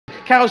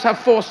Cows have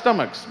 4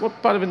 stomachs. What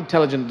part of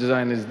intelligent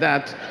design is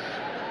that?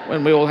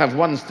 When we all have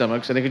 1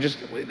 stomach, so they could just...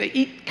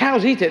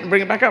 Cows eat it and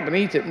bring it back up, and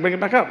eat it and bring it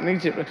back up, and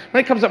eat it. When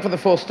it comes up for the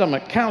 4th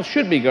stomach, cows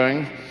should be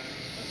going...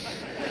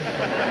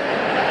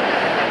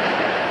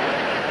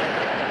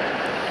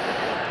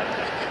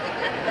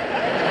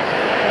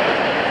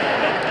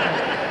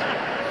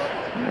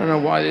 I don't know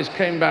why this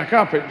came back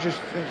up. It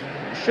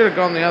should have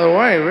gone the other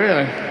way,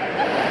 really.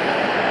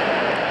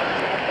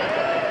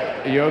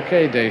 Are you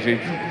okay,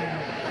 Daisy?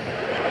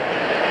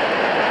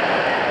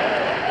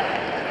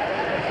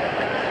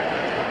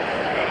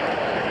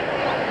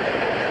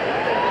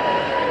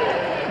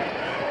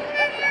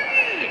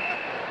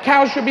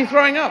 Cows should be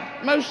throwing up,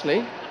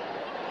 mostly.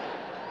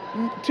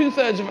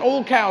 2/3 of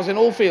all cows in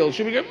all fields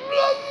should be going...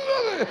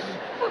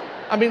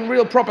 I mean,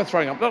 real proper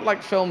throwing up, not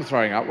like film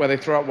throwing up, where they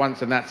throw up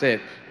once and that's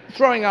it.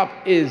 Throwing up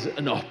is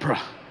an opera.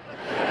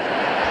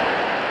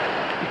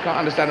 You can't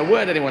understand a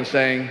word anyone's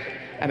saying,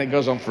 and it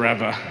goes on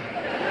forever.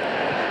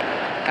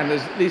 And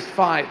there's at least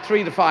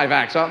 3 to 5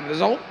 acts, aren't there?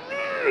 There's a whole...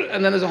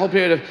 And then there's a whole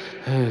period of...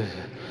 Do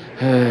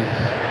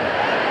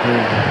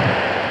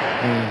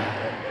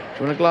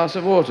you want a glass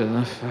of water?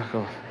 No, fuck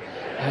off.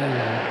 And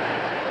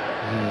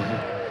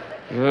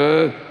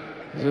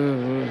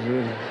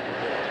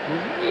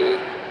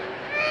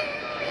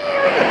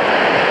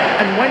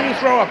when you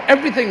throw up,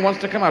 everything wants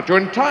to come out. Your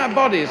entire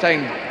body is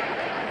saying,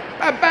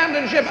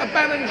 abandon ship,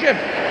 abandon ship.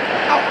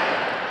 Oh,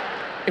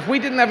 if we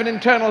didn't have an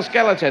internal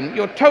skeleton,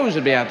 your toes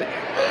would be out there.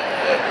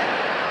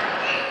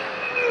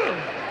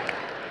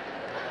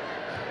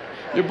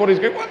 Your body's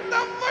going, what the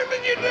fuck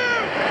did you do?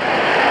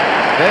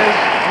 There's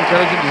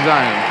intelligent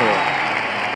design for it.